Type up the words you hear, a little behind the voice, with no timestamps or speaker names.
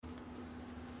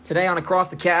Today on Across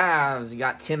the Cavs, we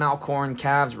got Tim Alcorn,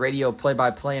 Cavs radio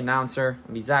play-by-play announcer.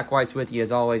 I'll be Zach Weiss with you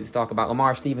as always. We talk about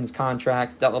Lamar Stevens'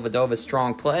 contract, Dellavedova's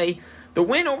strong play, the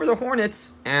win over the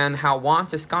Hornets, and how Juan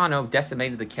Toscano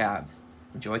decimated the Cavs.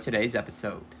 Enjoy today's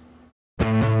episode.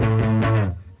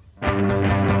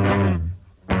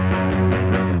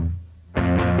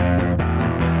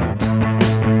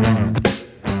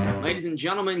 Ladies and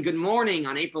gentlemen, good morning.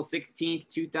 On April 16th,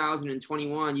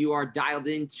 2021, you are dialed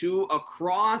into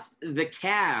Across the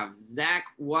Cavs. Zach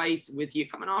Weiss with you,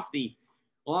 coming off the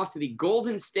loss to the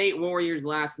Golden State Warriors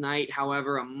last night.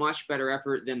 However, a much better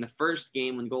effort than the first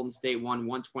game when Golden State won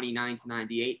 129-98.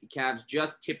 The Cavs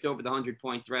just tipped over the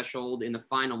 100-point threshold in the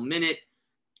final minute.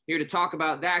 Here to talk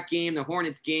about that game, the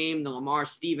Hornets game, the Lamar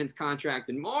Stevens contract,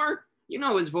 and more. You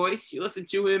know his voice. You listen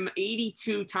to him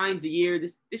 82 times a year.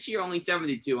 This year only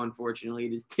 72, unfortunately.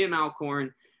 It is Tim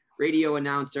Alcorn, radio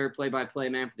announcer, play-by-play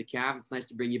man for the Cavs. It's nice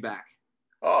to bring you back.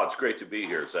 Oh, it's great to be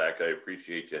here, Zach. I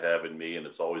appreciate you having me, and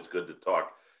it's always good to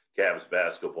talk Cavs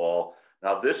basketball.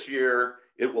 Now, this year,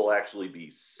 it will actually be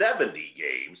 70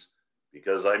 games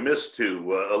because I missed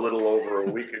two a little over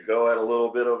a week ago. Had a little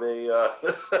bit of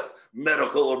a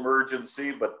medical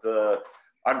emergency, but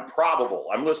I'm probable.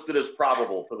 I'm listed as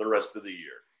probable for the rest of the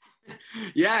year.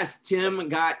 Yes, Tim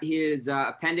got his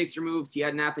appendix removed. He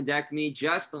had an appendectomy,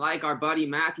 just like our buddy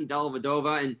Matthew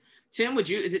Dellavedova. And Tim,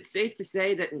 is it safe to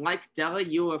say that, like Della,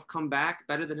 you have come back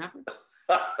better than ever?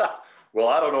 Well,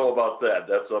 I don't know about that.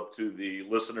 That's up to the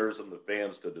listeners and the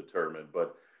fans to determine.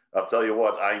 But I'll tell you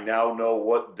what, I now know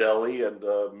what Delly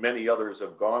and many others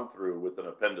have gone through with an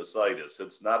appendicitis.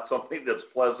 It's not something that's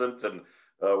pleasant. And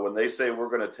when they say we're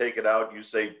going to take it out, you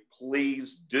say,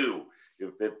 please do,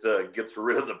 if it gets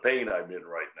rid of the pain I'm in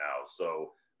right now.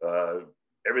 So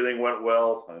everything went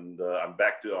well, and I'm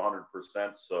back to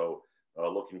 100%. So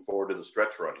looking forward to the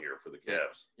stretch run here for the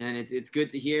Cavs. And it's good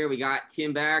to hear. We got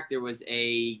Tim back. There was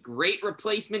a great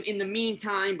replacement in the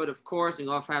meantime, but of course, we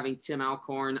love having Tim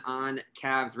Alcorn on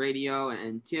Cavs radio.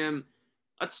 And Tim,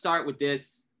 let's start with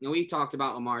this. You know, we've talked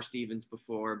about Lamar Stevens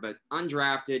before, but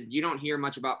undrafted, you don't hear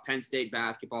much about Penn State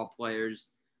basketball players.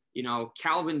 You know,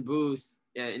 Calvin Booth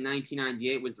in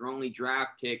 1998 was their only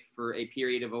draft pick for a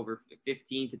period of over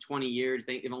 15 to 20 years.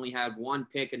 They've only had one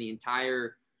pick in the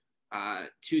entire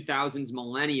 2000s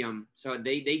millennium. So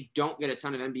they don't get a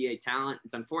ton of NBA talent.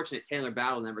 It's unfortunate Taylor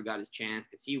Battle never got his chance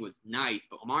because he was nice.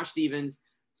 But Lamar Stevens,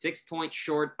 6 points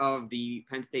short of the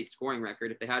Penn State scoring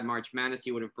record. If they had March Madness,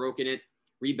 he would have broken it.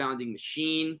 Rebounding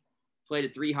machine, played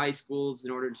at 3 high schools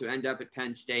in order to end up at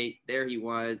Penn State. There he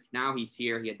was. Now he's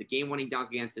here. He had the game-winning dunk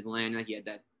against Atlanta. He had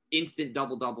that instant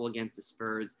double-double against the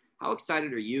Spurs. How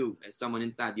excited are you as someone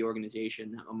inside the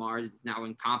organization that Lamar is now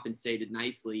compensated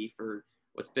nicely for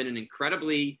what's been an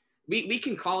incredibly – we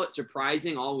can call it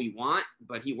surprising all we want,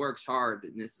 but he works hard,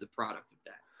 and this is a product of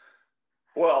that.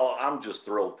 Well, I'm just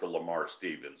thrilled for Lamar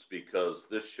Stevens because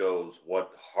this shows what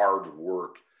hard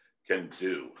work can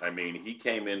do. I mean, he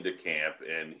came into camp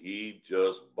and he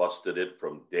just busted it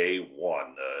from day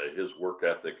one. His work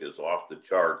ethic is off the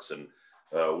charts, and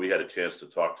we had a chance to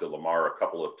talk to Lamar a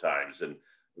couple of times, and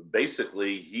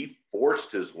basically he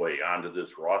forced his way onto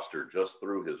this roster just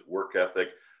through his work ethic,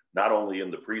 not only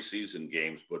in the preseason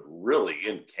games, but really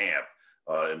in camp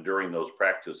and during those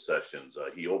practice sessions.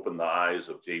 He opened the eyes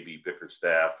of J.B.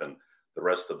 Bickerstaff and the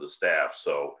rest of the staff.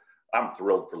 So I'm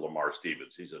thrilled for Lamar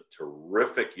Stevens. He's a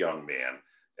terrific young man.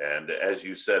 And as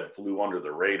you said, flew under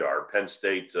the radar. Penn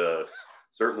State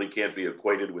certainly can't be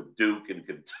equated with Duke and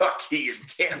Kentucky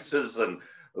and Kansas and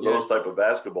those type of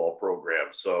basketball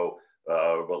programs. So,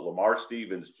 but Lamar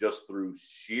Stevens, just through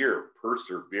sheer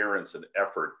perseverance and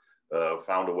effort,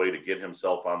 found a way to get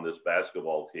himself on this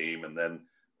basketball team and then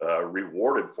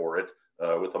rewarded for it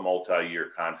with a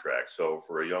multi-year contract. So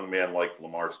for a young man like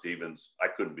Lamar Stevens, I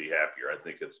couldn't be happier. I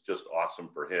think it's just awesome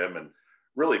for him and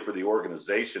really for the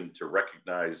organization to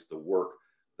recognize the work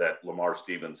that Lamar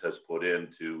Stevens has put in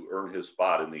to earn his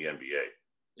spot in the NBA.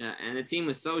 Yeah, and the team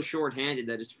was so shorthanded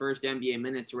that his first NBA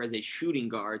minutes were as a shooting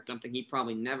guard, something he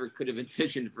probably never could have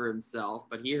envisioned for himself.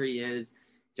 But here he is.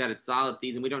 He's had a solid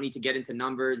season. We don't need to get into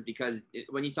numbers because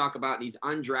when you talk about these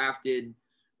undrafted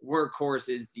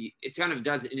workhorses, it kind of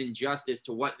does an injustice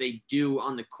to what they do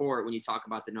on the court when you talk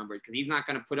about the numbers, because he's not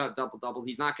going to put up double-doubles.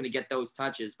 He's not going to get those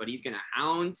touches, but he's going to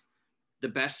hound the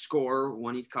best scorer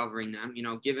when he's covering them. You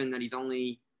know, given that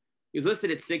he was listed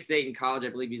at 6'8" in college. I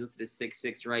believe he's listed as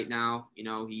 6'6" right now. You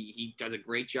know, he does a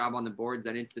great job on the boards,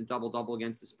 that instant double-double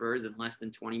against the Spurs in less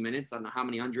than 20 minutes. I don't know how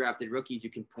many undrafted rookies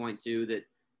you can point to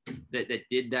that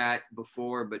did that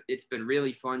before, but it's been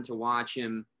really fun to watch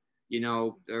him. You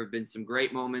know, there have been some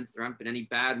great moments. There haven't been any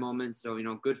bad moments. So, you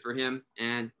know, good for him.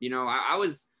 And, you know, I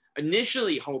was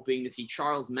initially hoping to see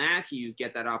Charles Matthews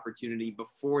get that opportunity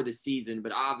before the season,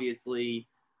 but obviously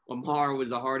Lamar was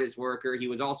the hardest worker. He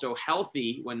was also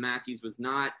healthy when Matthews was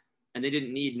not, and they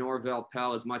didn't need Norvell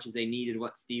Pell as much as they needed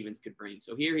what Stevens could bring.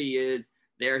 So here he is.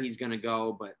 There he's going to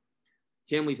go. But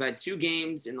Tim, we've had 2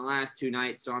 games in the last 2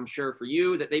 nights, so I'm sure for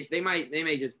you that they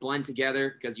may just blend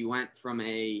together because you went from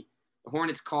the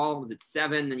Hornets call was at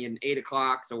 7, then you had an 8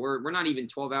 o'clock. So we're not even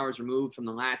 12 hours removed from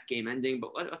the last game ending.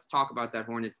 But let's talk about that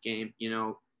Hornets game. You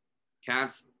know,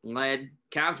 Cavs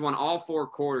won all 4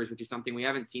 quarters, which is something we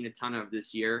haven't seen a ton of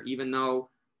this year. Even though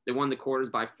they won the quarters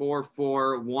by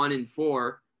 4-4, 1 and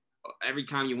 4. Every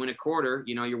time you win a quarter,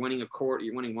 you know you're winning a quarter.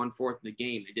 You're winning 1/4 of the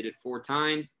game. They did it 4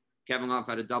 times. Kevin Love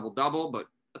had a double-double. But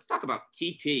let's talk about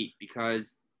TP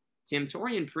because Tim,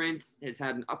 Taurean Prince has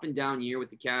had an up and down year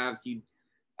with the Cavs. He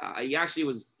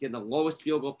actually had the lowest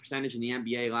field goal percentage in the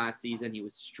NBA last season. He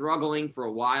was struggling for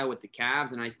a while with the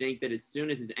Cavs, and I think that as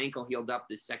soon as his ankle healed up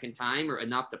the second time or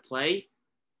enough to play,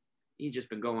 he's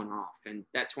just been going off. And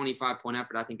that 25-point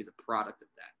effort, I think, is a product of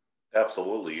that.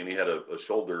 Absolutely, and he had a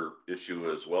shoulder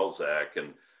issue as well, Zach.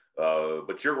 And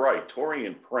but you're right,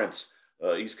 Taurean Prince.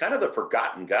 He's kind of the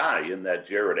forgotten guy in that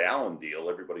Jared Allen deal.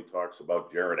 Everybody talks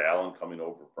about Jared Allen coming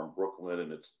over from Brooklyn,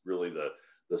 and it's really the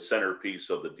centerpiece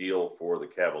of the deal for the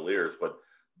Cavaliers. But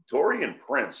Taurean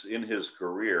Prince in his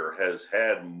career has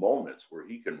had moments where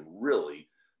he can really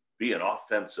be an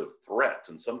offensive threat.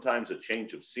 And sometimes a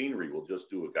change of scenery will just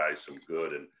do a guy some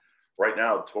good. And right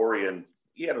now, Taurean,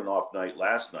 he had an off night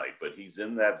last night, but he's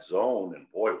in that zone. And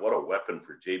boy, what a weapon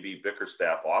for JB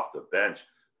Bickerstaff off the bench.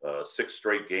 6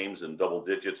 straight games in double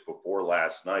digits before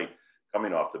last night,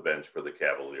 coming off the bench for the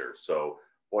Cavaliers. So,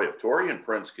 boy, if Taurean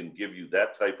Prince can give you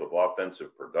that type of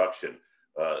offensive production,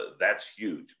 that's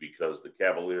huge because the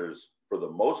Cavaliers, for the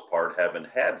most part, haven't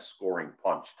had scoring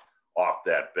punch off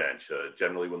that bench.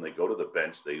 Generally, when they go to the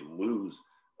bench, they lose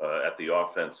at the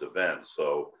offensive end.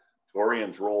 So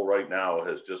Taurean's role right now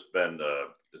has just been,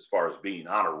 as far as being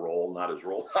on a roll, not his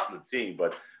role on the team,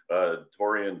 but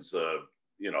Taurean's,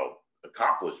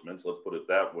 accomplishments, let's put it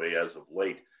that way, as of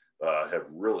late, have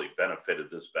really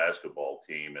benefited this basketball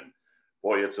team. And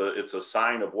boy, it's a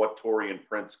sign of what Taurean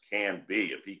Prince can be.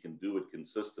 If he can do it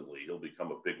consistently, he'll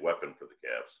become a big weapon for the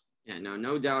Cavs. Yeah,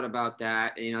 no doubt about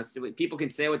that. You know, so people can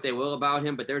say what they will about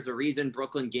him, but there's a reason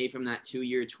Brooklyn gave him that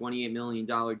 2-year, $28 million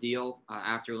deal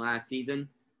after last season.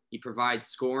 He provides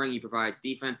scoring, he provides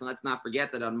defense, and let's not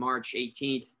forget that on March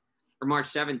 17th,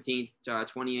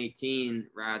 2018,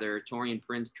 Taurean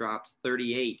Prince dropped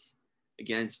 38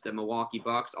 against the Milwaukee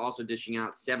Bucks, also dishing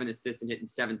out 7 assists and hitting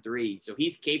 7 threes. So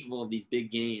he's capable of these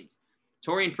big games.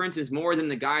 Taurean Prince is more than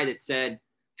the guy that said,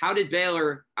 how did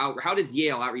Yale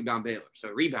out-rebound Baylor? So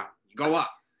rebound, you go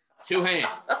up, 2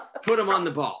 hands, put them on the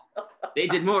ball. They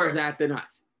did more of that than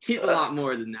us. He's a lot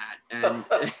more than that. And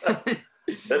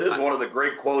that is one of the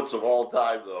great quotes of all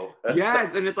time, though.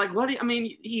 Yes, and it's like,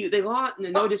 they lost,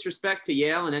 no disrespect to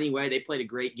Yale in any way. They played a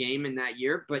great game in that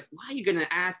year, but why are you going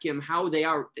to ask him how they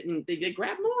are? They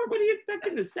grab more? What do you expect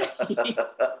him to say?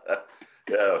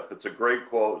 Yeah, it's a great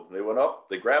quote. They went up,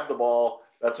 they grabbed the ball,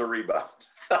 that's a rebound.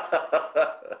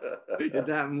 They did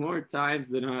that more times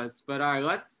than us. But all right,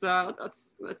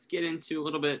 let's get into a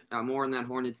little bit more in that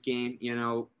Hornets game. You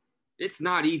know, it's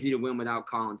not easy to win without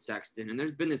Colin Sexton. And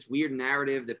there's been this weird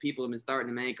narrative that people have been starting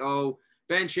to make,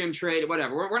 bench him, trade,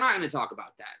 whatever. We're not going to talk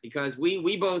about that because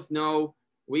we both know,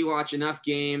 we watch enough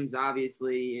games.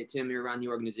 Obviously, Tim, you're around the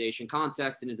organization. Colin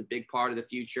Sexton is a big part of the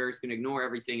future. It's going to ignore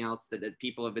everything else that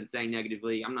people have been saying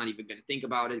negatively. I'm not even going to think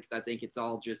about it because I think it's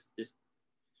all just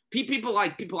people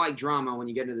like drama when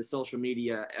you get into the social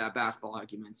media basketball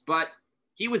arguments. But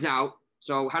he was out.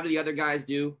 So how do the other guys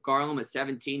do? Garland at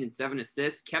 17 and 7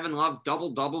 assists. Kevin Love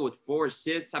double-double with 4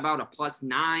 assists. How about a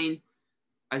 +9?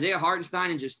 Isaiah Hartenstein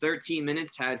in just 13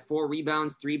 minutes had 4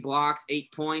 rebounds, 3 blocks,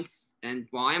 8 points. And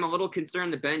while I am a little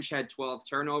concerned the bench had 12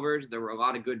 turnovers, there were a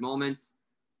lot of good moments.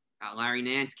 Larry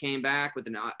Nance came back with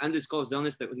an undisclosed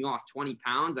illness that he lost 20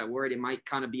 pounds. I worried it might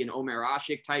kind of be an Omer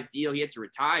Asik type deal. He had to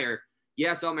retire.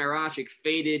 Yes, Omer Asik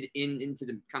faded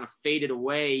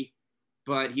away,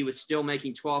 but he was still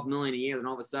making $12 million a year. Then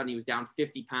all of a sudden he was down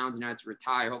 50 pounds and had to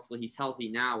retire. Hopefully he's healthy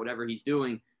now, whatever he's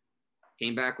doing.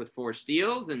 Came back with 4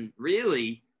 steals. And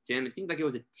really, Tim, it seemed like it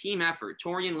was a team effort.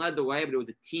 Taurean led the way, but it was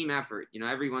a team effort. You know,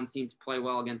 everyone seemed to play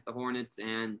well against the Hornets,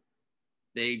 and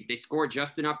they scored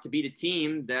just enough to beat a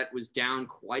team that was down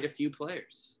quite a few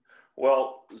players.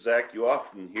 Well, Zach, you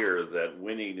often hear that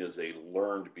winning is a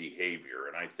learned behavior.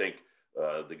 And I think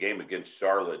the game against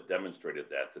Charlotte demonstrated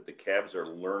that the Cavs are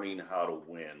learning how to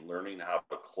win, learning how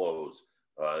to close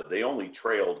They only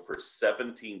trailed for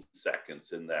 17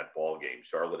 seconds in that ball game.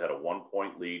 Charlotte had a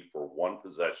 1-point lead for one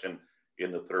possession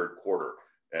in the third quarter.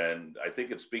 And I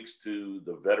think it speaks to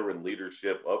the veteran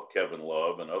leadership of Kevin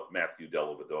Love and of Matthew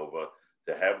Dellavedova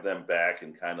to have them back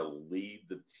and kind of lead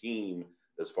the team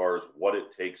as far as what it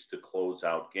takes to close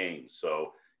out games.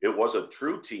 So it was a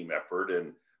true team effort.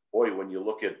 And boy, when you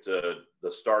look at the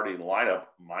starting lineup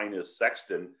minus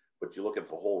Sexton, but you look at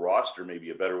the whole roster,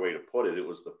 maybe a better way to put it, it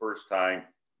was the first time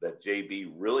that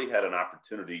JB really had an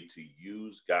opportunity to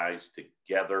use guys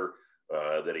together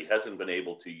that he hasn't been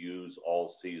able to use all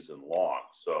season long.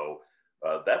 So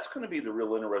that's going to be the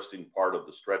real interesting part of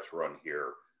the stretch run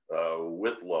here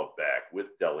with Love back,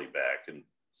 with Delly back, and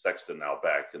Sexton now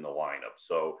back in the lineup.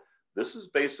 So this is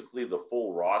basically the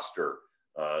full roster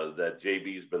that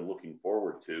JB's been looking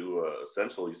forward to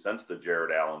essentially since the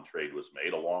Jared Allen trade was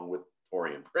made, along with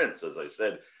Taurean Prince. As I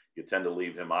said, you tend to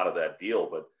leave him out of that deal,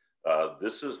 but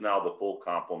this is now the full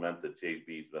complement that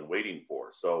JB's been waiting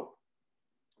for. So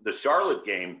the Charlotte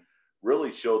game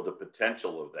really showed the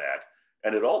potential of that.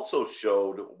 And it also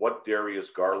showed what Darius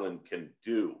Garland can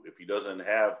do. If he doesn't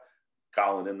have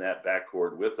Colin in that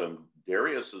backcourt with him,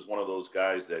 Darius is one of those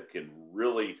guys that can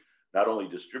really not only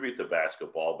distribute the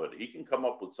basketball, but he can come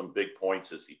up with some big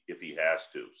points if he has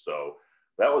to. So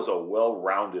that was a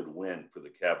well-rounded win for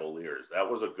the Cavaliers. That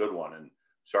was a good one. And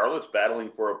Charlotte's battling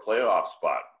for a playoff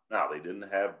spot. Now, they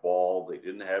didn't have Ball, they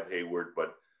didn't have Hayward,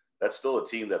 but that's still a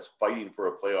team that's fighting for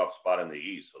a playoff spot in the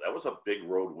East. So that was a big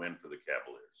road win for the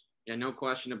Cavaliers. Yeah, no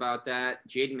question about that.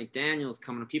 Jaden McDaniels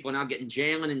coming. People are now getting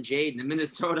Jalen and Jaden, the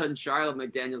Minnesota and Charlotte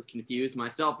McDaniels confused,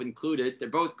 myself included. They're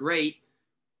both great,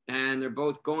 and they're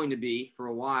both going to be for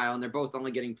a while, and they're both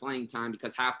only getting playing time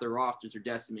because half their rosters are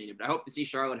decimated. But I hope to see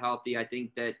Charlotte healthy. I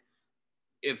think that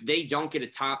if they don't get a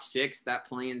top six, that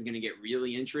plan is going to get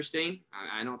really interesting.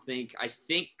 I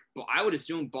think I would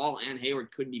assume Ball and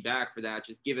Hayward could be back for that,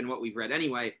 just given what we've read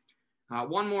anyway.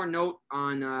 One more note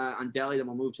on Delly, then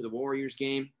we'll move to the Warriors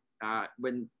game.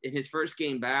 When in his first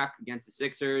game back against the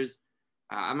Sixers,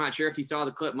 I'm not sure if you saw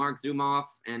the clip. Mark Zumoff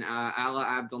and Ala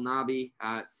Abdelnaby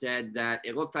said that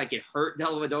it looked like it hurt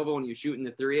Dellavedova when he was shooting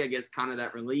the three. I guess kind of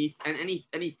that release. And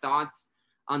any thoughts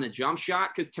on the jump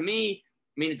shot? Because to me,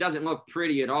 I mean, it doesn't look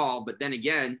pretty at all. But then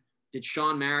again, did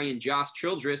Sean Marion, Josh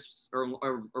Childress,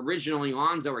 or originally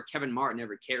Lonzo or Kevin Martin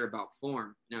ever care about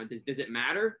form? Now, does it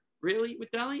matter really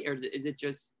with Delly, or is it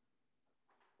just?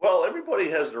 Well, everybody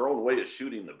has their own way of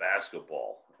shooting the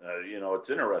basketball. It's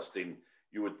interesting.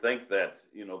 You would think that,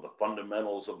 the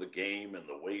fundamentals of the game and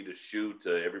the way to shoot,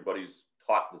 everybody's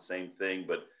taught the same thing.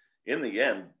 But in the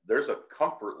end, there's a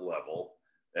comfort level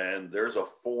and there's a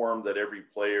form that every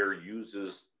player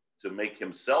uses to make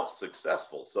himself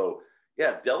successful. So,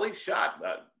 yeah, Delly's shot,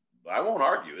 I won't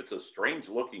argue. It's a strange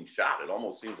looking shot. It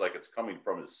almost seems like it's coming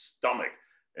from his stomach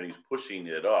and he's pushing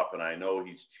it up. And I know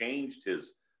he's changed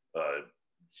his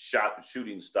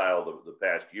shooting style the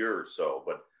past year or so.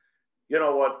 But you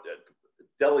know what?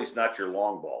 Delly's not your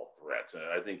long ball threat.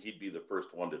 I think he'd be the first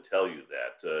one to tell you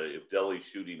that. If Delly's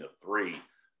shooting a three,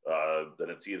 then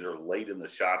it's either late in the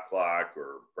shot clock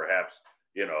or perhaps,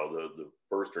 the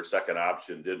first or second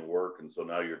option didn't work. And so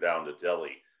now you're down to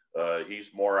Delly.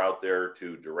 He's more out there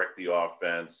to direct the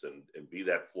offense and be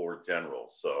that floor general.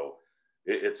 So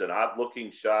it's an odd looking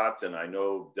shot. And I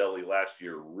know Delly last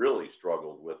year really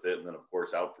struggled with it. And then, of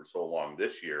course, out for so long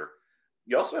this year.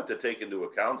 You also have to take into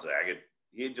account, Zach,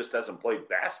 he just hasn't played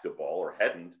basketball or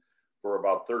hadn't for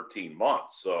about 13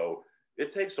 months. So it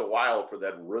takes a while for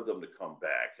that rhythm to come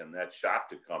back and that shot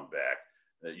to come back.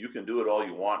 You can do it all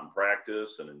you want in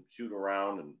practice and shoot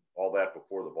around and all that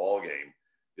before the ball game.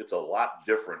 It's a lot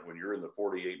different when you're in the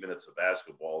 48 minutes of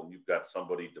basketball and you've got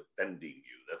somebody defending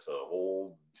you. That's a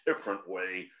whole different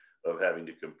way of having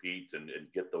to compete and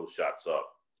get those shots up.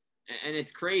 And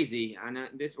it's crazy. I know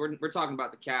we're talking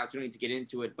about the Cavs. We don't need to get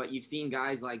into it, but you've seen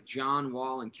guys like John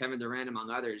Wall and Kevin Durant, among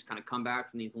others, kind of come back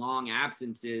from these long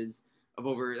absences of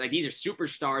these are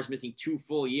superstars missing 2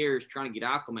 full years trying to get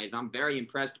acclimated. I'm very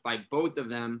impressed by both of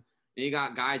them. And you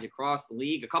got guys across the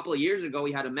league. A couple of years ago,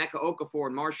 we had Emeka Okafor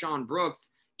and Marshawn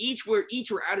Brooks. Each were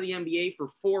out of the NBA for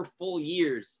 4 full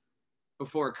years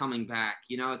before coming back.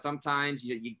 Sometimes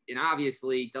and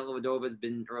obviously Dellavedova has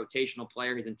been a rotational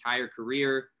player his entire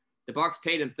career. The Bucks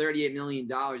paid him $38 million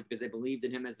because they believed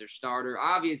in him as their starter.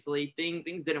 Obviously,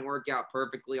 things didn't work out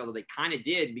perfectly, although they kind of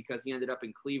did because he ended up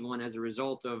in Cleveland as a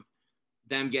result of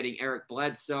them getting Eric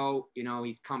Bledsoe.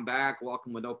 He's come back,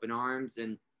 welcome with open arms.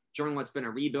 And during what's been a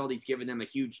rebuild, he's given them a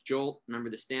huge jolt. Remember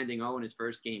the standing O in his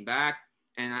first game back.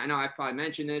 And I know I probably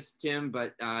mentioned this, Tim,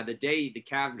 but the day the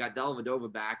Cavs got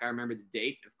Dellavedova back, I remember the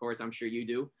date. Of course, I'm sure you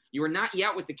do. You were not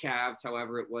yet with the Cavs,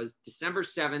 however. It was December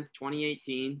 7th,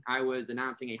 2018. I was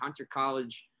announcing a Hunter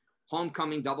College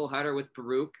homecoming doubleheader with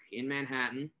Baruch in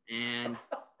Manhattan, and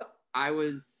I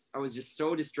was just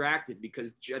so distracted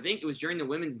because I think it was during the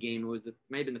women's game. It was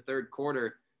maybe in the third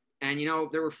quarter, and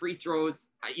there were free throws.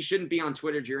 You shouldn't be on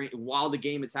Twitter while the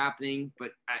game is happening,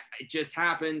 but it just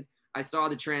happened. I saw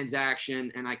the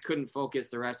transaction, and I couldn't focus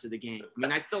the rest of the game. I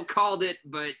mean, I still called it,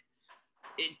 but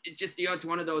it just it's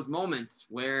one of those moments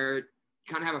where you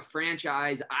kind of have a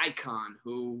franchise icon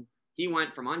who he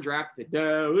went from undrafted to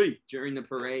Deli during the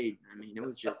parade. I mean, it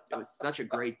was such a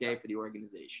great day for the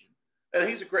organization. And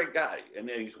he's a great guy. And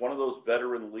he's one of those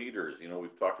veteran leaders.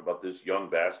 We've talked about this young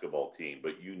basketball team,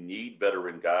 but you need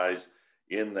veteran guys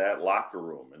in that locker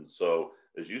room. And so,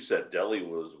 as you said, Deli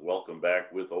was welcomed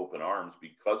back with open arms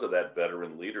because of that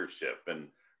veteran leadership. And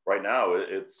right now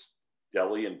it's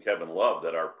Deli and Kevin Love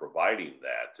that are providing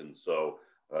that. And so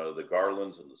the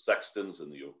Garlands and the Sextons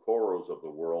and the Okoros of the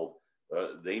world,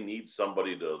 they need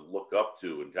somebody to look up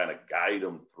to and kind of guide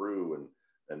them through.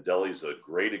 And Deli's a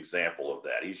great example of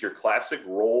that. He's your classic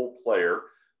role player.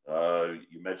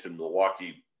 You mentioned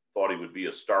Milwaukee thought he would be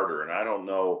a starter, and I don't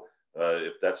know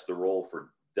if that's the role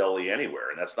for Deli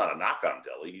anywhere. And that's not a knock on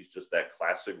Deli. He's just that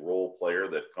classic role player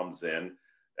that comes in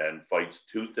and fights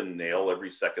tooth and nail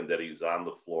every second that he's on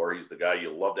the floor. He's the guy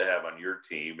you love to have on your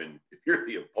team. And if you're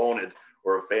the opponent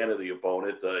or a fan of the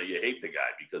opponent, you hate the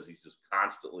guy because he's just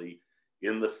constantly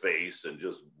in the face and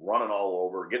just running all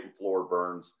over, getting floor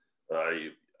burns.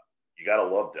 You got to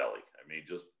love Deli. I mean,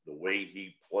 just the way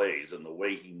he plays and the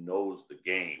way he knows the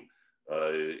game,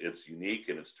 it's unique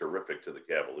and it's terrific to the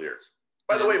Cavaliers.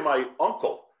 By the way, my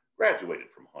uncle graduated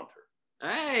from Hunter.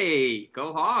 Hey,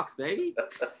 go Hawks, baby.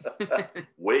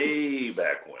 Way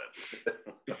back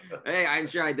when. Hey, I'm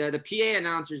sure the PA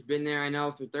announcer's been there, I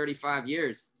know, for 35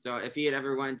 years. So if he had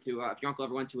ever if your uncle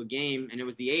ever went to a game and it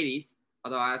was the 80s,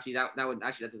 although actually that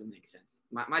doesn't make sense.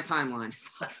 My timeline is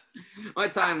off. My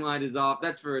timeline is off.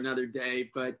 That's for another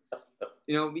day. But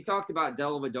we talked about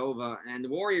Dellavedova, and the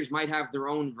Warriors might have their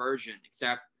own version,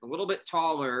 except it's a little bit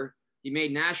taller. He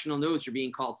made national news for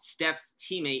being called Steph's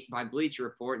teammate by Bleacher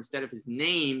Report instead of his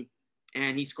name,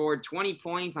 and he scored 20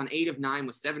 points on 8 of 9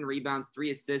 with 7 rebounds,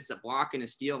 3 assists, a block, and a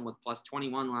steal, and was plus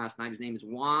 21 last night. His name is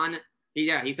Juan.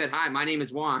 He said, "Hi, my name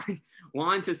is Juan."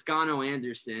 Juan Toscano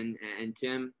Anderson. And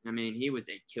Tim, I mean, he was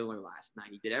a killer last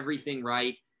night. He did everything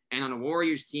right. And on a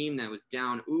Warriors team that was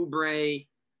down Oubre,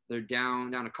 they're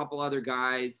down a couple other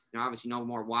guys. Obviously, no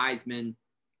more Wiseman.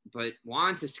 But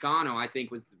Juan Toscano, I think,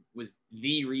 was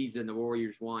the reason the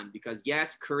Warriors won. Because,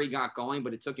 yes, Curry got going,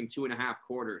 but it took him 2.5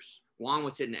 quarters. Juan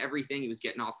was hitting everything. He was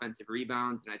getting offensive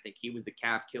rebounds, and I think he was the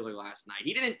Cav killer last night.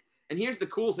 He didn't – and here's the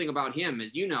cool thing about him,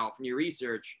 as you know from your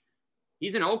research –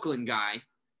 he's an Oakland guy.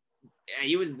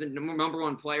 He was the number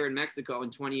 1 player in Mexico in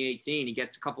 2018. He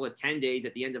gets a couple of 10 days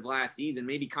at the end of last season,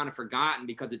 maybe kind of forgotten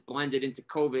because it blended into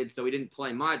COVID, so he didn't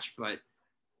play much, but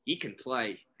he can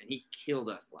play, and he killed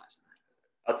us last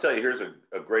night. I'll tell you, here's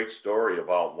a great story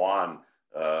about Juan.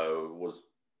 Was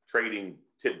trading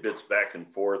tidbits back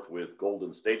and forth with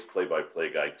Golden State's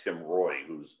play-by-play guy, Tim Roy,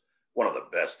 who's one of the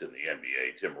best in the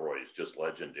NBA. Tim Roy is just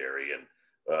legendary, and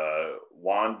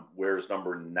Juan wears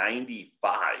number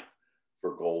 95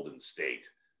 for Golden State.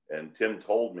 And Tim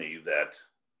told me that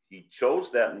he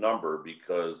chose that number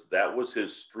because that was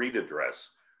his street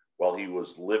address while he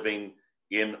was living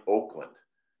in Oakland.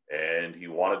 And he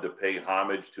wanted to pay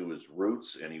homage to his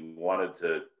roots, and he wanted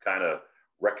to kind of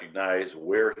recognize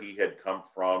where he had come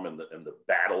from and the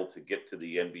battle to get to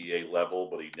the NBA level.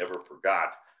 But he never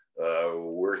forgot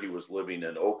where he was living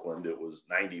in Oakland. It was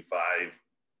 95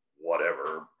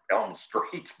 whatever, Elm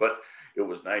Street, but it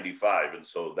was 95. And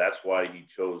so that's why he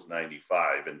chose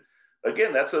 95. And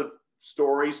again, that's a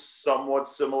story somewhat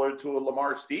similar to a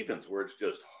Lamar Stevens, where it's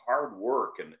just hard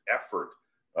work and effort.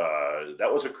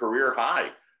 That was a career high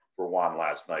for Juan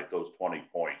last night, those 20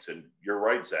 points. And you're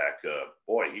right, Zach.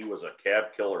 Boy, he was a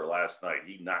Cav killer last night.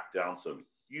 He knocked down some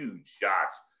huge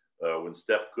shots when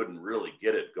Steph couldn't really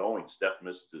get it going. Steph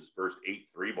missed his first 8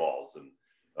 3 balls, and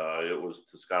it was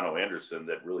Toscano Anderson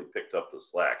that really picked up the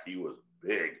slack. He was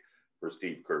big for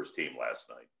Steve Kerr's team last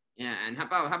night. Yeah, and how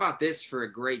about this for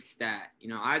a great stat?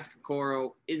 Isaac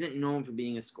Okoro isn't known for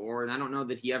being a scorer, and I don't know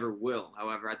that he ever will.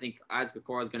 However, I think Isaac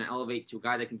Okoro is going to elevate to a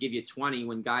guy that can give you 20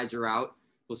 when guys are out.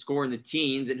 He'll score in the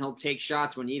teens, and he'll take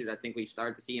shots when needed. I think we've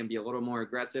started to see him be a little more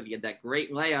aggressive. He had that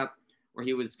great layup where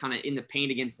he was kind of in the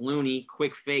paint against Looney,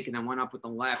 quick fake, and then went up with the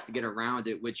left to get around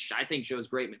it, which I think shows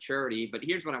great maturity. But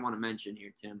here's what I want to mention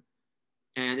here, Tim.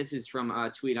 And this is from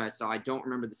a tweet I saw. I don't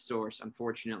remember the source,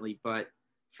 unfortunately, but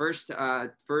first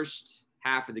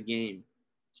half of the game,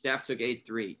 Steph took 8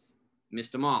 threes,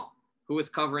 missed them all. Who was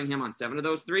covering him on 7 of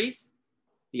those threes?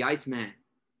 The Iceman.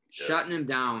 Yes. Shutting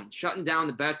down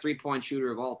the best three-point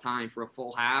shooter of all time for a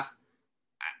full half.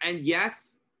 And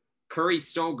yes, Curry's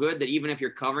so good that even if you're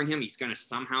covering him, he's going to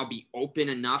somehow be open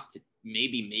enough to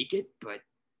maybe make it. But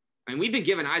I mean, we've been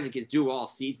giving Isaac his due all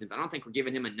season, but I don't think we're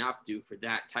giving him enough due for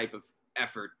that type of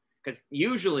effort. Because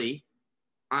usually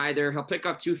either he'll pick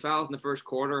up 2 fouls in the first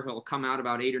quarter, or he'll come out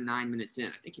about 8 or 9 minutes in.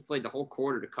 I think he played the whole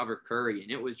quarter to cover Curry,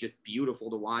 and it was just beautiful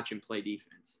to watch him play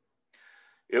defense.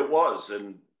 It was.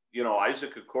 And, you know,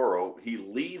 Isaac Okoro, he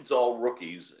leads all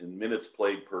rookies in minutes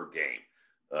played per game.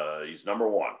 He's number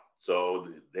 1. So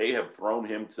they have thrown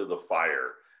him to the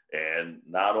fire. And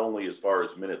not only as far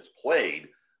as minutes played,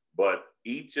 but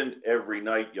each and every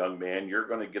night, young man, you're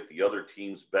going to get the other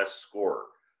team's best scorer.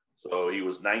 So he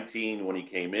was 19 when he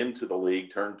came into the league,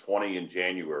 turned 20 in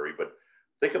January. But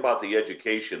think about the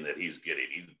education that he's getting.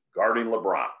 He's guarding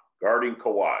LeBron, guarding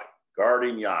Kawhi,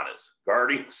 guarding Giannis,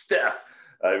 guarding Steph.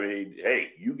 I mean, hey,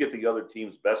 you get the other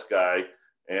team's best guy.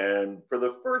 And for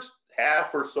the first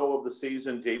half or so of the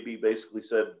season, JB basically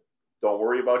said, don't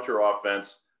worry about your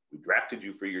offense. We drafted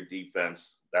you for your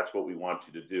defense. That's what we want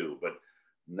you to do. But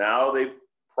now they've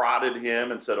prodded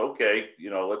him and said, okay, you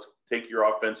know, let's take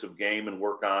your offensive game and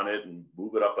work on it and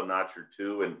move it up a notch or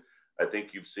two. And I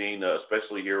think you've seen,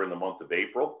 especially here in the month of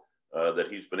April, that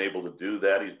he's been able to do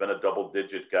that. He's been a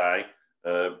double-digit guy.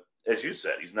 As you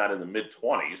said, he's not in the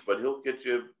mid-20s, but he'll get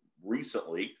you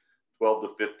recently 12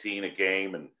 to 15 a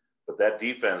game. But that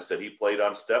defense that he played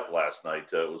on Steph last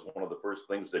night was one of the first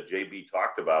things that JB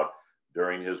talked about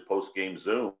during his post-game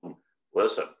Zoom.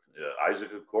 Listen,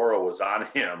 Isaac Okoro was on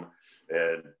him.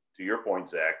 And to your point,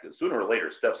 Zach, sooner or later,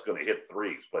 Steph's going to hit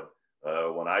threes. But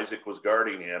when Isaac was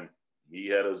guarding him, he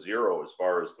had a 0 as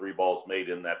far as 3 balls made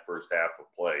in that first half of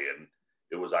play. And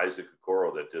it was Isaac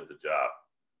Okoro that did the job.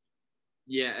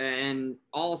 Yeah, and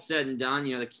all said and done,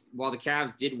 you know, while the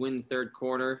Cavs did win the third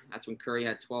quarter, that's when Curry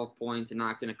had 12 points and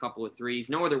knocked in a couple of threes.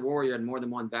 No other Warrior had more than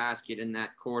 1 basket in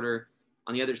that quarter.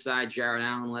 On the other side, Jarrett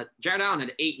Allen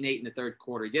had 8 and 8 in the third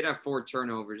quarter. He did have 4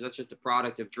 turnovers. That's just a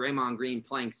product of Draymond Green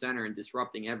playing center and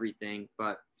disrupting everything.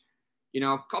 But, you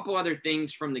know, a couple other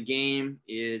things from the game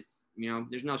is, you know,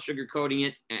 there's no sugarcoating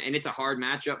it, and it's a hard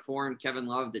matchup for him. Kevin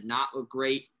Love did not look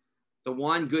great. The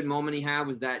one good moment he had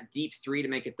was that deep 3 to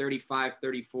make it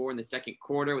 35-34 in the second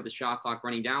quarter with the shot clock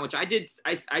running down, which I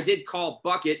did call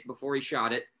bucket before he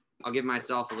shot it. I'll give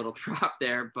myself a little prop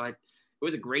there, but it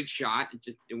was a great shot.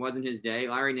 It wasn't his day.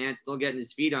 Larry Nance still getting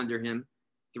his feet under him.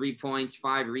 3 points,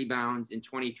 5 rebounds in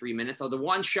 23 minutes. So the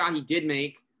one shot he did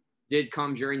make did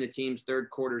come during the team's third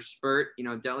quarter spurt. You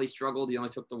know, Delly struggled. He only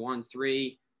took the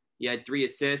 1-3. He had 3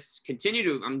 assists.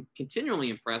 I'm continually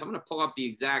impressed. I'm going to pull up the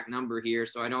exact number here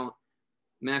so I don't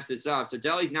mess this up. So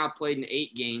Delly's now played in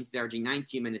 8 games, averaging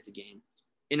 19 minutes a game.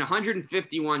 In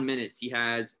 151 minutes, he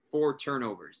has 4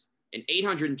 turnovers. In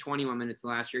 821 minutes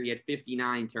last year, he had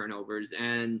 59 turnovers.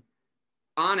 And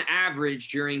on average,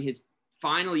 during his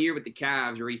final year with the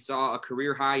Cavs, where he saw a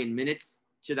career high in minutes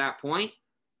to that point,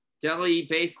 Delly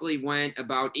basically went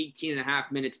about 18 and a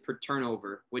half minutes per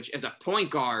turnover, which as a point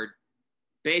guard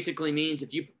basically means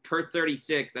if you per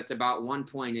 36, that's about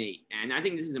 1.8. And I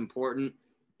think this is important.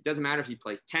 It doesn't matter if he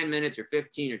plays 10 minutes or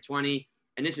 15 or 20.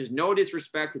 And this is no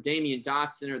disrespect to Damian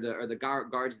Dotson or the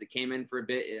guards that came in for a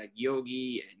bit, like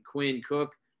Yogi and Quinn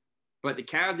Cook. But the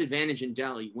Cavs' advantage in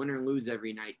Delly, win or lose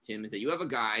every night, Tim, is that you have a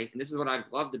guy, and this is what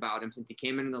I've loved about him since he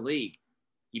came into the league.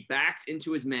 He backs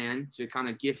into his man to kind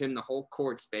of give him the whole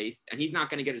court space, and he's not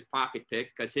going to get his pocket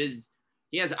picked because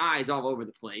he has eyes all over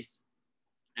the place.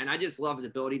 And I just love his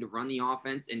ability to run the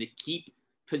offense and to keep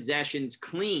possessions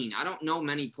clean. I don't know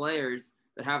many players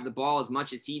that have the ball as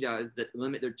much as he does that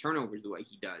limit their turnovers the way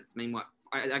he does. I mean,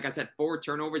 like I said, 4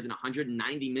 turnovers in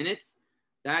 190 minutes.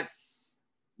 That's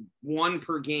 1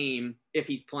 per game if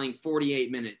he's playing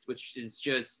 48 minutes, which is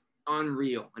just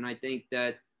unreal. And I think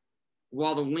that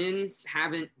while the wins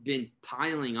haven't been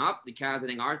piling up, the Cavs, I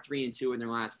think, are 3-2 in their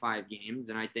last 5 games.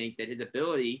 And I think that his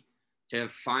ability to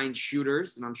find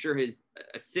shooters, and I'm sure his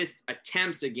assist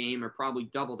attempts a game are probably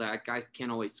double that. Guys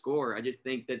can't always score. I just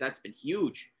think that that's been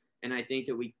huge. And I think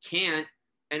that we can't.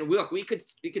 And look, we could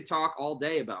talk all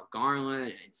day about Garland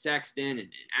and Sexton and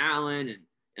Allen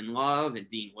and Love and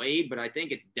Dean Wade, but I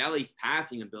think it's Delly's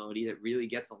passing ability that really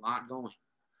gets a lot going.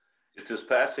 It's his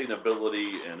passing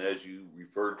ability, and as you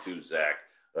referred to, Zach,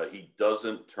 he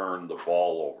doesn't turn the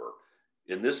ball over.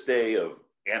 In this day of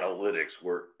analytics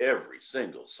where every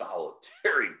single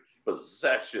solitary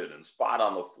possession and spot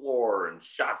on the floor and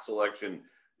shot selection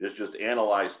is just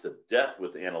analyzed to death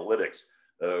with analytics,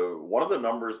 one of the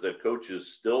numbers that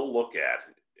coaches still look at,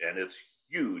 and it's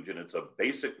huge, and it's a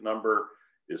basic number,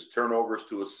 is turnovers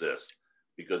to assists.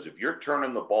 Because if you're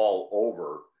turning the ball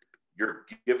over, you're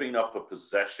giving up a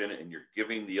possession and you're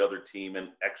giving the other team an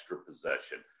extra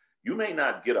possession. You may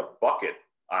not get a bucket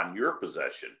on your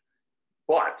possession,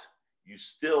 but you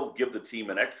still give the team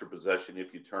an extra possession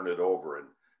if you turn it over. And,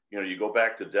 you go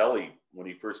back to Delly when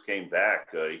he first came back,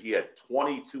 he had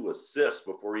 22 assists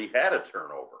before he had a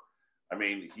turnover. I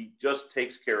mean, he just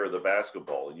takes care of the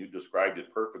basketball, and you described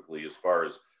it perfectly as far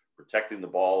as protecting the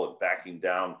ball and backing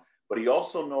down, but he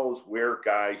also knows where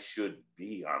guys should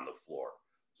be on the floor.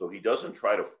 So he doesn't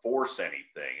try to force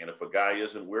anything. And if a guy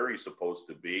isn't where he's supposed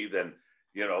to be, then,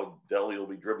 Delly will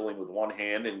be dribbling with one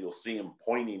hand and you'll see him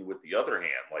pointing with the other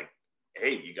hand, like,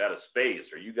 hey, you got a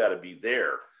space or you got to be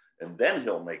there. And then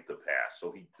he'll make the pass.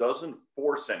 So he doesn't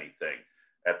force anything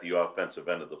at the offensive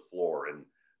end of the floor. And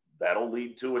that'll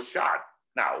lead to a shot.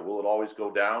 Now, will it always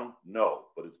go down? No,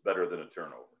 but it's better than a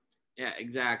turnover. Yeah,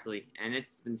 exactly. And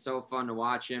it's been so fun to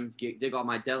watch him dig all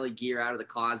my Delly gear out of the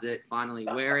closet, finally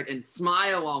wear it, and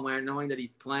smile while wearing, knowing that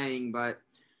he's playing. But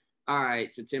all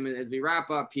right, so Tim, as we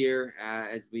wrap up here,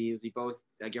 as we both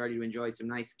get ready to enjoy some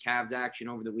nice Cavs action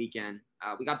over the weekend,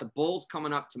 we got the Bulls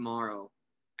coming up tomorrow,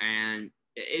 and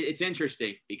it's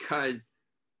interesting because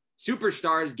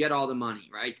superstars get all the money,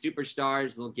 right?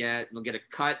 Superstars will get a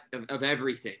cut of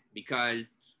everything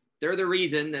because they're the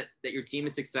reason that your team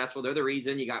is successful. They're the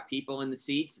reason you got people in the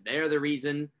seats. They're the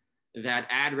reason that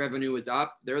ad revenue is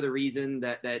up. They're the reason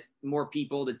that more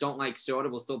people that don't like soda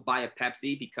will still buy a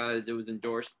Pepsi because it was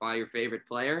endorsed by your favorite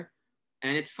player.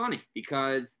 And it's funny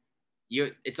because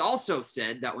it's also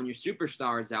said that when your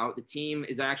superstar is out, the team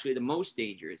is actually the most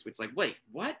dangerous, which is like, wait,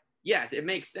 what? Yes, it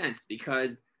makes sense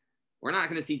because we're not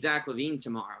going to see Zach LaVine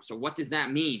tomorrow. So what does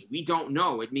that mean? We don't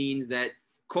know. It means that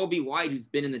Kobe White, who's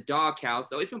been in the doghouse,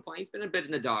 though he's been playing, he's been a bit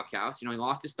in the doghouse. He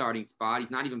lost his starting spot.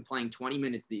 He's not even playing 20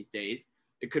 minutes these days.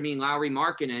 It could mean Lauri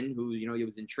Markkanen, who, he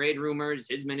was in trade rumors.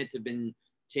 His minutes have been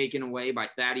taken away by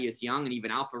Thaddeus Young and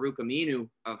even Al-Farouq Aminu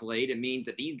of late. It means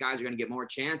that these guys are going to get more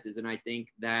chances. And I think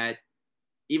that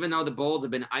even though the Bulls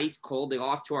have been ice cold, they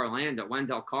lost to Orlando.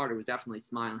 Wendell Carter was definitely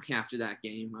smiling after that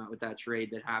game with that trade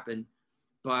that happened.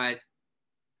 But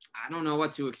I don't know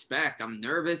what to expect. I'm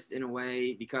nervous in a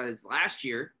way because last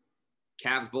year,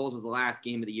 Cavs Bulls was the last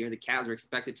game of the year. The Cavs were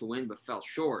expected to win but fell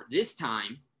short. This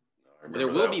time, there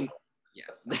will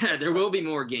be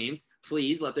more games.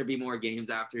 Please let there be more games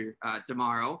after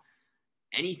tomorrow.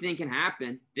 Anything can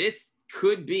happen. This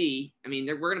could be,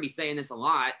 we're going to be saying this a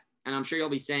lot, and I'm sure you'll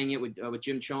be saying it with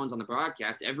Jim Chones on the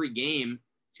broadcast. Every game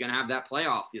is going to have that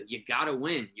playoff feel. You got to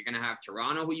win. You're going to have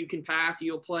Toronto, who you can pass, who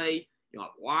you'll play. You'll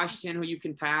have Washington, who you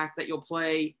can pass, that you'll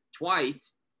play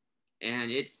twice. And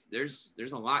there's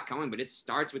a lot coming, but it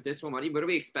starts with this one. What are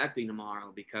we expecting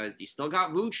tomorrow? Because you still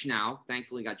got Vooch now.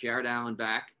 Thankfully, got Jared Allen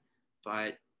back.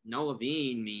 But no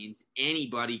LaVine means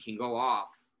anybody can go off.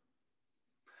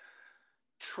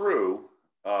 True.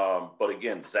 But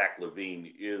again, Zach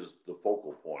LaVine is the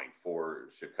focal point for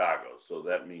Chicago. So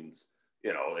that means,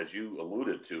 as you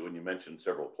alluded to, and you mentioned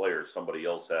several players, somebody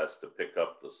else has to pick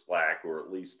up the slack or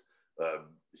at least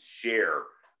share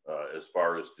as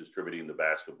far as distributing the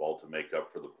basketball to make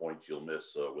up for the points you'll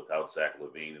miss without Zach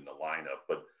LaVine in the lineup.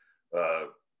 But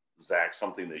Zach,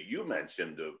 something that you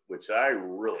mentioned, which I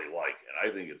really like, and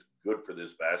I think it's good for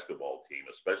this basketball team,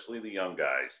 especially the young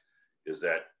guys, is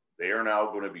that they are now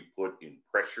going to be put in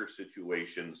pressure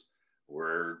situations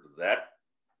where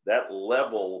that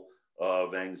level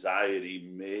of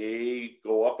anxiety may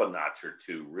go up a notch or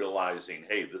two, realizing,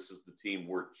 hey, this is the team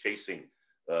we're chasing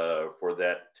for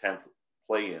that 10th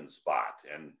play-in spot.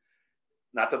 And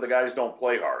not that the guys don't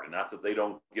play hard and not that they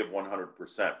don't give 100%,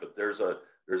 but there's a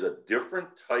different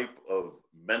type of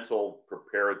mental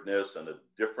preparedness and a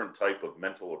different type of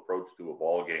mental approach to a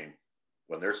ball game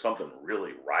when there's something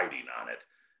really riding on it.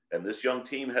 And this young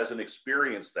team hasn't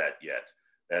experienced that yet.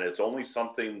 And it's only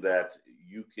something that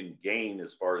you can gain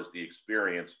as far as the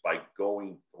experience by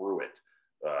going through it.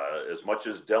 As much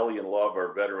as Delly and Love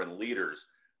are veteran leaders,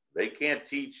 they can't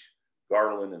teach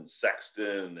Garland and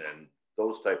Sexton and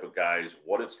those type of guys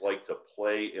what it's like to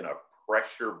play in a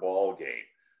pressure ball game.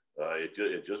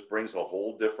 It just brings a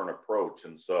whole different approach.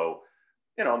 And so,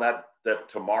 that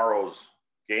tomorrow's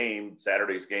game,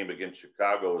 Saturday's game against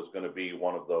Chicago, is going to be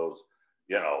one of those,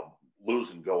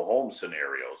 lose and go home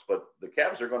scenarios. But the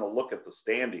Cavs are going to look at the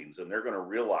standings and they're going to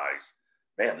realize,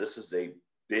 man, this is a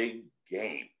big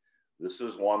game. This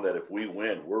is one that if we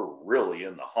win, we're really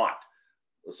in the hunt.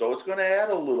 So it's going to add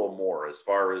a little more as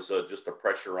far as just the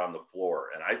pressure on the floor.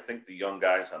 And I think the young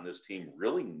guys on this team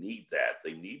really need that.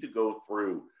 They need to go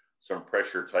through some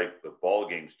pressure type of ball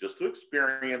games just to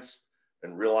experience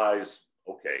and realize,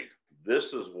 okay,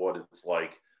 this is what it's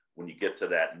like when you get to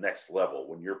that next level,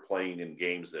 when you're playing in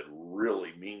games that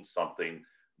really mean something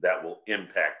that will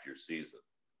impact your season.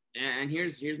 And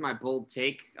here's my bold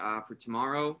take for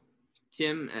tomorrow,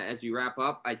 Tim. As we wrap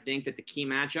up, I think that the key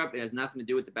matchup, it has nothing to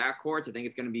do with the backcourts. I think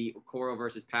it's going to be Okoro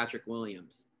versus Patrick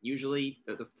Williams. Usually,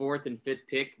 the fourth and fifth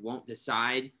pick won't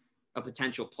decide a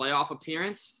potential playoff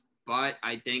appearance, but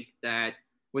I think that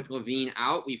with LaVine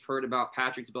out, we've heard about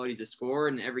Patrick's abilities to score,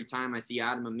 and every time I see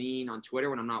Adam Amin on Twitter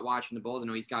when I'm not watching the Bulls, I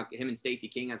know him and Stacey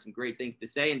King have some great things to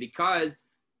say, and because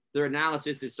their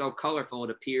analysis is so colorful, it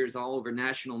appears all over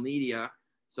national media.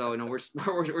 So,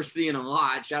 we're seeing a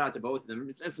lot. Shout out to both of them.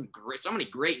 There's so many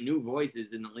great new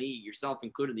voices in the league, yourself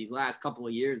included, these last couple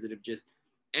of years that have just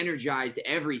energized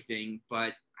everything.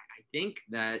 But I think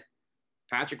that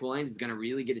Patrick Williams is going to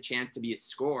really get a chance to be a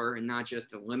scorer and not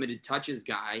just a limited touches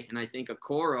guy. And I think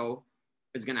Okoro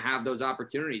is going to have those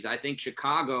opportunities. I think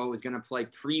Chicago is going to play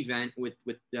prevent with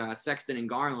Sexton and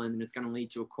Garland, and it's going to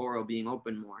lead to Okoro being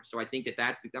open more. So I think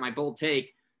that's my bold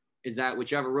take is that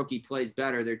whichever rookie plays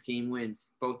better, their team wins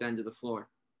both ends of the floor.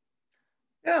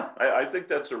 Yeah, I think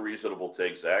that's a reasonable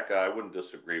take, Zach. I wouldn't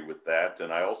disagree with that.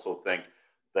 And I also think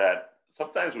that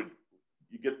sometimes when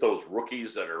you get those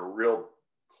rookies that are real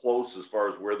close as far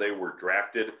as where they were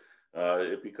drafted,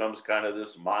 it becomes kind of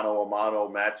this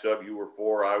mano-a-mano matchup. You were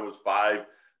 4, I was 5.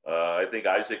 I think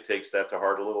Isaac takes that to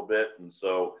heart a little bit. And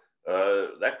so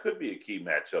that could be a key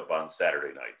matchup on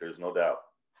Saturday night. There's no doubt.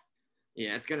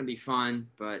 Yeah, it's going to be fun.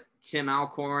 But Tim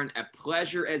Alcorn, a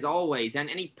pleasure as always. And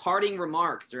any parting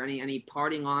remarks or any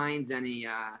parting lines? Any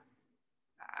I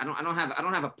don't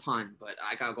have a pun, but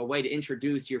I got a way to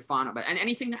introduce your fun. But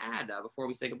anything to add before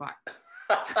we say goodbye?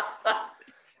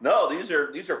 No, these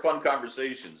are fun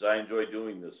conversations. I enjoy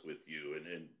doing this with you,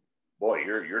 and boy,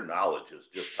 your knowledge is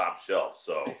just top shelf.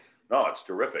 So no, it's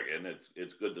terrific, and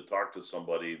it's good to talk to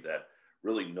somebody that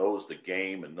really knows the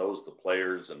game and knows the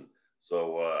players, and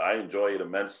so I enjoy it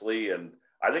immensely. And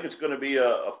I think it's going to be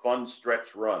a fun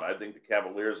stretch run. I think the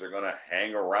Cavaliers are going to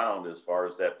hang around as far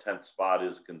as that 10th spot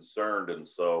is concerned, and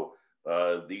so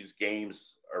these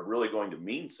games are really going to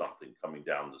mean something coming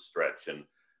down the stretch. And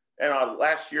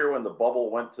last year when the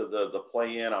bubble went to the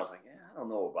play-in, I was like, I don't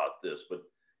know about this. But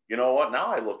you know what? Now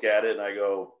I look at it and I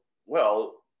go,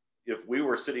 well, if we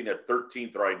were sitting at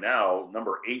 13th right now,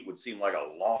 number 8 would seem like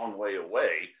a long way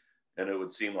away. And it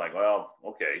would seem like, well,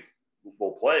 okay,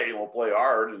 we'll play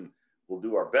hard and we'll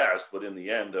do our best. But in the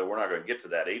end, we're not going to get to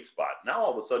that 8 spot. Now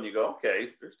all of a sudden you go, okay,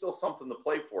 there's still something to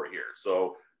play for here.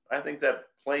 So I think that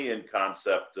play-in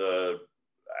concept,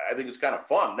 I think it's kind of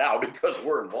fun now because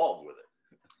we're involved with it.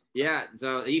 Yeah,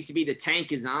 so it used to be the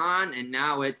tank is on, and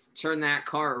now it's turn that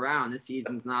car around. This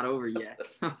season's not over yet.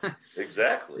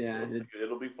 Exactly. Yeah, so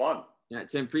it'll be fun. Yeah,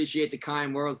 to appreciate the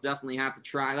kind worlds, definitely have to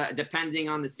try. Depending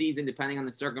on the season, depending on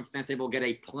the circumstance, maybe we'll get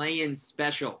a play-in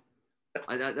special.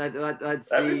 Let's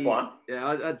see. That'd be fun.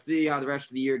 Yeah, let's see how the rest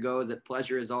of the year goes. A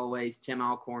pleasure as always. Tim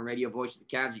Alcorn, radio voice of the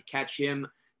Cavs. You catch him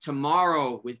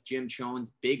tomorrow with Jim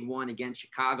Chones, big one against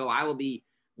Chicago. I will be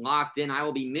locked in. I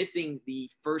will be missing the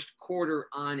first quarter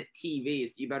on TV.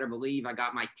 So you better believe I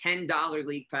got my $10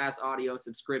 League Pass audio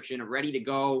subscription ready to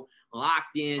go,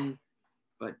 locked in.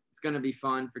 But it's going to be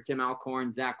fun for Tim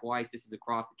Alcorn, Zach Weiss. This is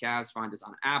Across the Cavs. Find us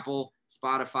on Apple,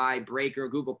 Spotify, Breaker,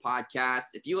 Google Podcasts.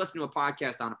 If you listen to a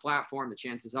podcast on a platform, the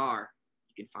chances are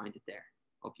you can find it there.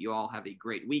 Hope you all have a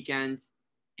great weekend.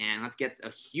 And let's get a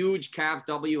huge Cavs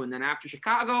W. And then after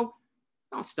Chicago,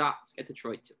 don't stop. Let's get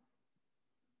Detroit too.